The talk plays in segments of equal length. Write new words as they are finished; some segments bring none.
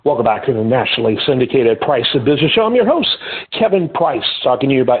Welcome back to the nationally syndicated Price of Business Show. I'm your host, Kevin Price, talking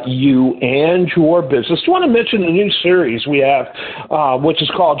to you about you and your business. I want to mention a new series we have, which is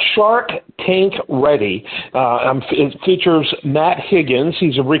called Shark Tank Ready. It features Matt Higgins.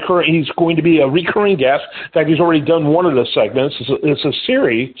 He's going to be a recurring guest. In fact, he's already done one of the segments. It's a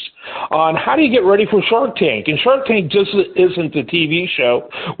series on how do you get ready for Shark Tank. And Shark Tank just isn't a TV show,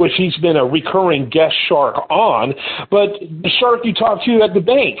 which he's been a recurring guest shark on, but the shark you talk to at the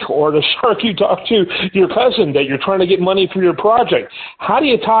bank, or the shark you talk to your cousin that you're trying to get money for your project. How do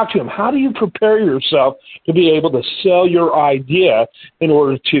you talk to him? How do you prepare yourself to be able to sell your idea in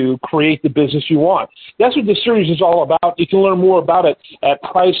order to create the business you want? That's what this series is all about. You can learn more about it at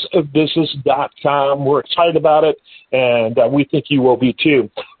priceofbusiness.com. We're excited about it, and we think you will be too.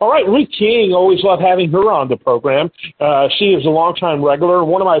 All right, Ruth King, always love having her on the program. She is a longtime regular,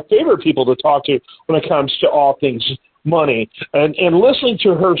 one of my favorite people to talk to when it comes to all things money, and listening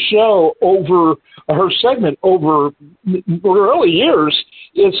to her show her segment over early years,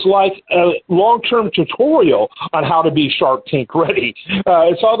 it's like a long-term tutorial on how to be Shark Tank ready.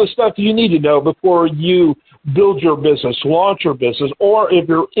 It's all the stuff you need to know before you build your business, launch your business, or if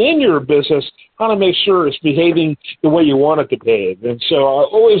you're in your business, how to make sure it's behaving the way you want it to behave. And so I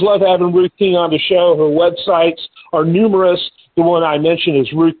always love having Ruth King on the show. Her websites are numerous. The one I mentioned is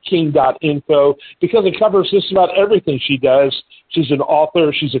ruthking.info because it covers just about everything she does. She's an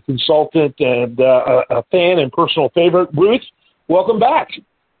author, she's a consultant, and a fan and personal favorite. Ruth, welcome back.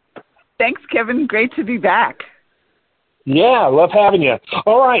 Thanks, Kevin. Great to be back. Yeah, love having you.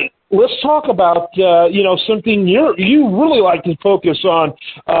 All right, let's talk about something you really like to focus on,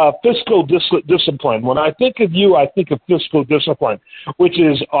 fiscal discipline. When I think of you, I think of fiscal discipline, which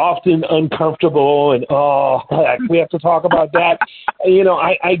is often uncomfortable, and heck, we have to talk about that.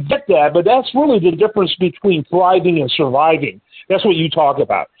 I get that, but that's really the difference between thriving and surviving. That's what you talk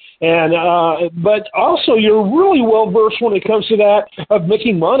about. And but also you're really well versed when it comes to that of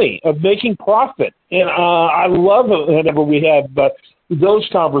making money, of making profit. And I love it whenever we have those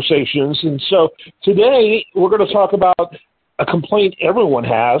conversations. And so today we're going to talk about a complaint everyone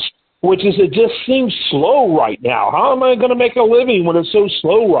has, which is it just seems slow right now. How am I going to make a living when it's so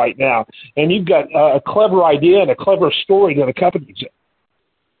slow right now? And you've got a clever idea and a clever story that accompanies it.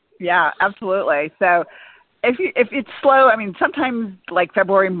 Yeah, absolutely. So if it's slow, I mean, sometimes like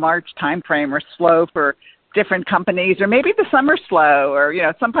February, March timeframe are slow for different companies, or maybe the summer's slow, or,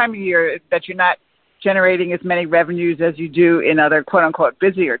 some time of year that you're not generating as many revenues as you do in other quote unquote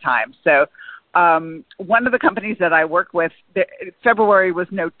busier times. So one of the companies that I work with, February was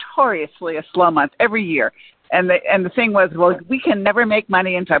notoriously a slow month every year. And the thing was, well, we can never make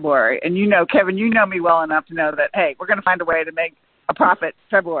money in February. And Kevin, you know me well enough to know that, hey, we're going to find a way to make a profit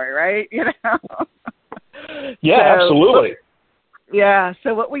February, right? Yeah, absolutely. Yeah.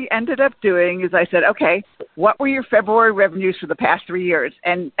 So what we ended up doing is I said, okay, what were your February revenues for the past 3 years?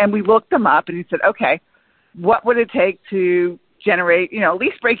 And we looked them up, and he said, okay, what would it take to generate, at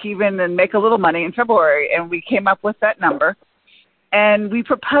least break even and make a little money in February? And we came up with that number, and we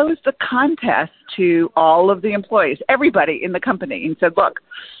proposed a contest to all of the employees, everybody in the company, and said, look,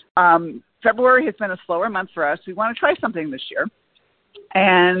 February has been a slower month for us. We want to try something this year.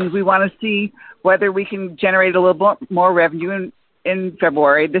 And we want to see whether we can generate a little bit more revenue in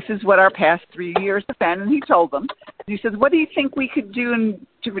February. This is what our past 3 years have been. And he told them, he says, what do you think we could do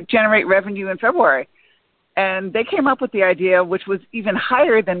to generate revenue in February? And they came up with the idea, which was even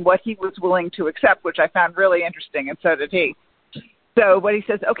higher than what he was willing to accept, which I found really interesting, and so did he. So what he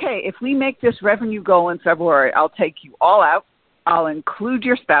says, okay, if we make this revenue goal in February, I'll take you all out. I'll include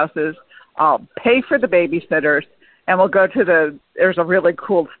your spouses. I'll pay for the babysitters. And we'll go to there's a really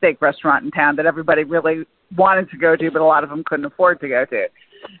cool steak restaurant in town that everybody really wanted to go to, but a lot of them couldn't afford to go to.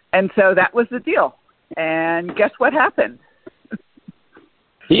 And so that was the deal. And guess what happened?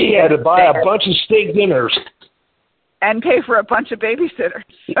 He had to buy a bunch of steak dinners. And pay for a bunch of babysitters.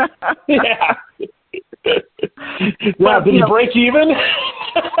 Yeah. Now, did he break even?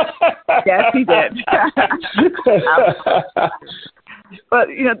 Yes, he did. But,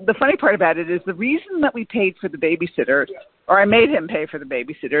 the funny part about it is the reason that we paid for the babysitters, or I made him pay for the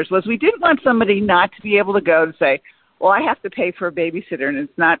babysitters, was we didn't want somebody not to be able to go to say, well, I have to pay for a babysitter, and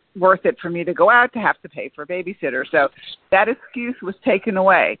it's not worth it for me to go out to have to pay for a babysitter. So that excuse was taken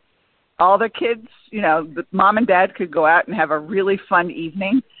away. All the kids, the mom and dad could go out and have a really fun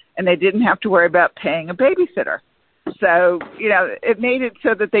evening, and they didn't have to worry about paying a babysitter. So, it made it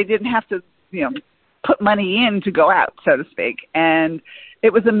so that they didn't have to, put money in to go out, so to speak. And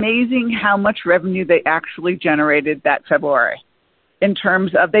it was amazing how much revenue they actually generated that February in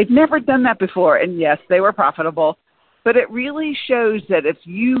terms of they'd never done that before. And yes, they were profitable. But it really shows that if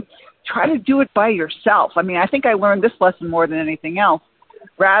you try to do it by yourself, I mean, I think I learned this lesson more than anything else,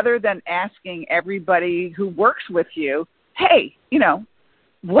 rather than asking everybody who works with you, hey,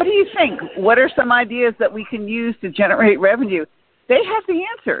 what do you think? What are some ideas that we can use to generate revenue? They have the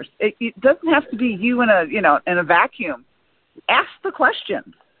answers. It doesn't have to be you in a vacuum. Ask the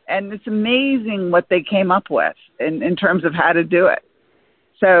questions. And it's amazing what they came up with in terms of how to do it.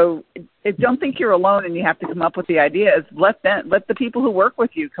 So don't think you're alone and you have to come up with the ideas. Let the people who work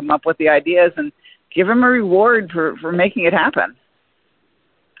with you come up with the ideas and give them a reward for making it happen.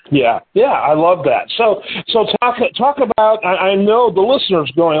 Yeah, I love that. So talk about, I know the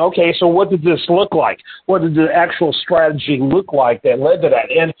listeners going, okay, so what did this look like? What did the actual strategy look like that led to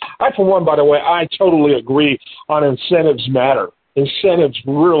that? And I, for one, by the way, I totally agree on incentives matter. Incentives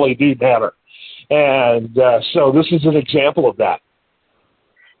really do matter. And so this is an example of that.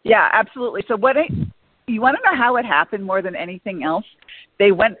 Yeah, absolutely. So you want to know how it happened more than anything else?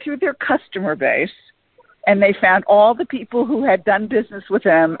 They went through their customer base, and they found all the people who had done business with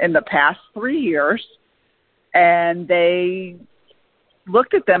them in the past 3 years, and they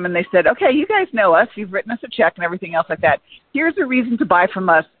looked at them and they said, okay, you guys know us. You've written us a check and everything else like that. Here's a reason to buy from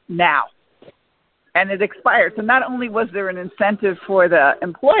us now. And it expired. So not only was there an incentive for the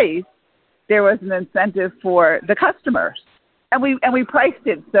employees, there was an incentive for the customers. And we priced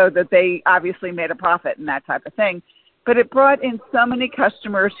it so that they obviously made a profit and that type of thing. But it brought in so many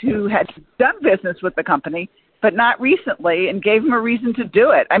customers who had done business with the company, but not recently, and gave them a reason to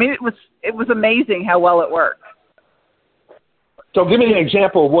do it. I mean, it was amazing how well it worked. So give me an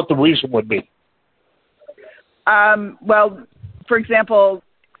example of what the reason would be. Well, for example,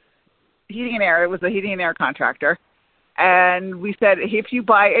 heating and air. It was a heating and air contractor. And we said, if you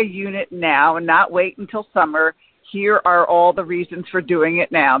buy a unit now and not wait until summer, here are all the reasons for doing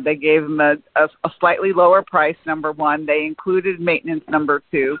it now. They gave them a slightly lower price, number one. They included maintenance, number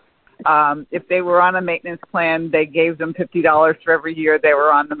two. If they were on a maintenance plan, they gave them $50 for every year they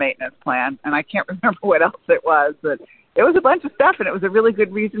were on the maintenance plan. And I can't remember what else it was, but it was a bunch of stuff, and it was a really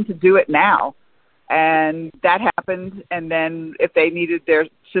good reason to do it now. And that happened. And then if they needed their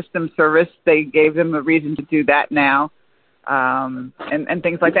system service, they gave them a reason to do that now, and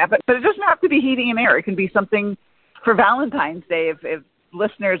things like that. But it doesn't have to be heating and air. It can be something for Valentine's Day, if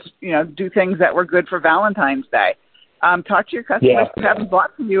listeners, do things that were good for Valentine's Day. Talk to your customers who haven't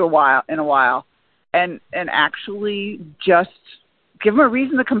bought from you in a while, and actually just give them a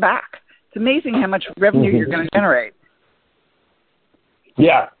reason to come back. It's amazing how much revenue you're going to generate.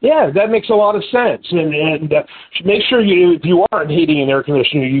 Yeah, that makes a lot of sense. And make sure if you are in heating and air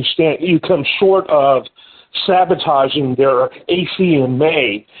conditioning, you come short of sabotaging their AC in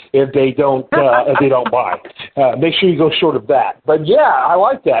May if they don't buy. Make sure you go short of that. But yeah, I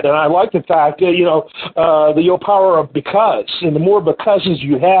like that, and I like the fact that the power of because, and the more becauses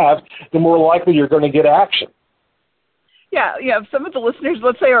you have, the more likely you're going to get action. Yeah, some of the listeners,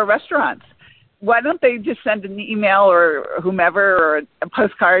 let's say, are restaurants. Why don't they just send an email or whomever or a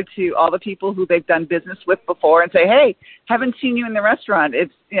postcard to all the people who they've done business with before and say, hey, haven't seen you in the restaurant.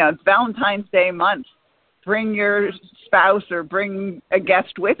 It's Valentine's Day month. Bring your spouse or bring a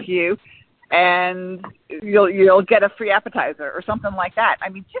guest with you, and you'll get a free appetizer or something like that. I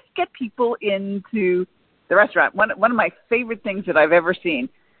mean, just get people into the restaurant. One of my favorite things that I've ever seen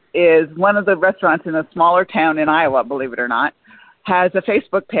is one of the restaurants in a smaller town in Iowa, believe it or not, has a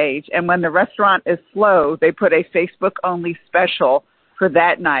Facebook page, and when the restaurant is slow, they put a Facebook-only special for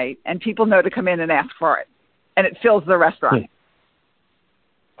that night, and people know to come in and ask for it, and it fills the restaurant.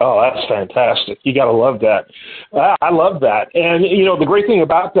 Oh, that's fantastic. You got to love that. I love that. And, the great thing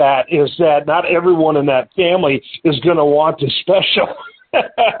about that is that not everyone in that family is going to want the special.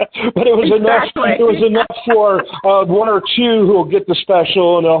 But it was exactly. enough. It was enough for one or two who will get the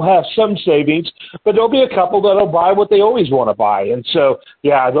special, and they'll have some savings. But there'll be a couple that'll buy what they always want to buy. And so,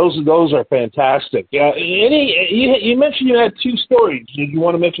 yeah, those are fantastic. You mentioned you had two stories. Did you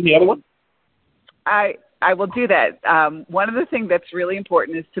want to mention the other one? I will do that. One of the things that's really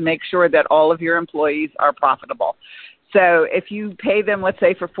important is to make sure that all of your employees are profitable. So if you pay them, let's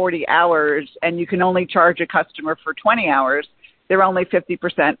say, for 40 hours and you can only charge a customer for 20 hours, they're only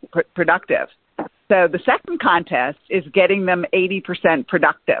 50% productive. So the second contest is getting them 80%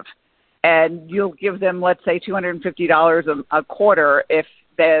 productive. And you'll give them, let's say, $250 a quarter if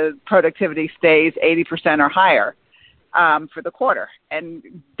the productivity stays 80% or higher. For the quarter. And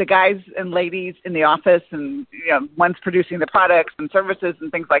the guys and ladies in the office and ones producing the products and services and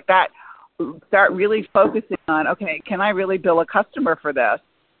things like that start really focusing on, okay, can I really bill a customer for this?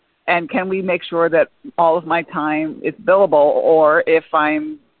 And can we make sure that all of my time is billable? Or if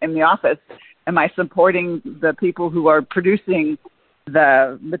I'm in the office, Am I supporting the people who are producing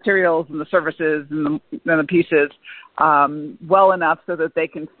the materials and the services and the pieces well enough so that they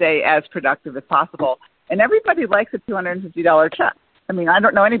can stay as productive as possible? And everybody likes a $250 check. I mean, I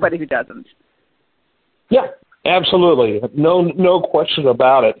don't know anybody who doesn't. Yeah, absolutely. No question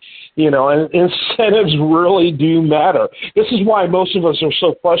about it. And incentives really do matter. This is why most of us are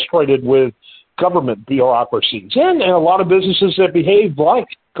so frustrated with government bureaucracies and a lot of businesses that behave like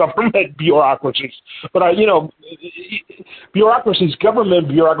government bureaucracies. But, government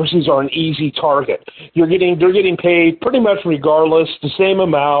bureaucracies are an easy target. They're getting paid pretty much regardless, the same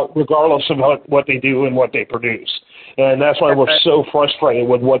amount, regardless of what they do and what they produce. And that's why we're so frustrated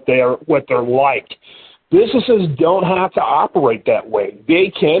with what they're like. Businesses don't have to operate that way.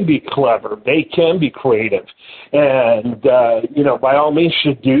 They can be clever. They can be creative. And, by all means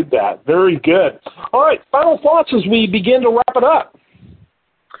should do that. Very good. All right, final thoughts as we begin to wrap it up.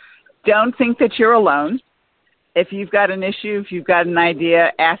 Don't think that you're alone. If you've got an issue, if you've got an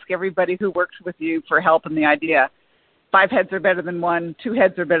idea, ask everybody who works with you for help in the idea. 5 heads are better than 1, 2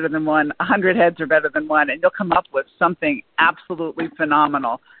 heads are better than 1, 100 heads are better than 1, and you'll come up with something absolutely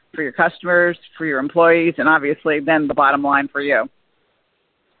phenomenal for your customers, for your employees, and obviously then the bottom line for you.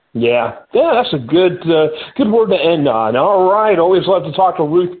 Yeah, that's a good word to end on. All right, always love to talk to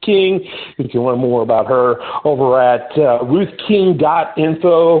Ruth King. You can learn more about her over at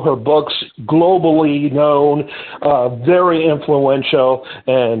ruthking.info. Her book's globally known, very influential,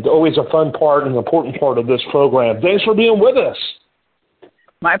 and always a fun part and important part of this program. Thanks for being with us.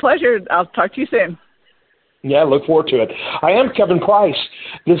 My pleasure. I'll talk to you soon. Yeah, look forward to it. I am Kevin Price.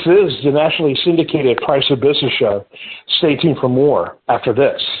 This is the nationally syndicated Price of Business Show. Stay tuned for more after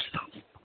this.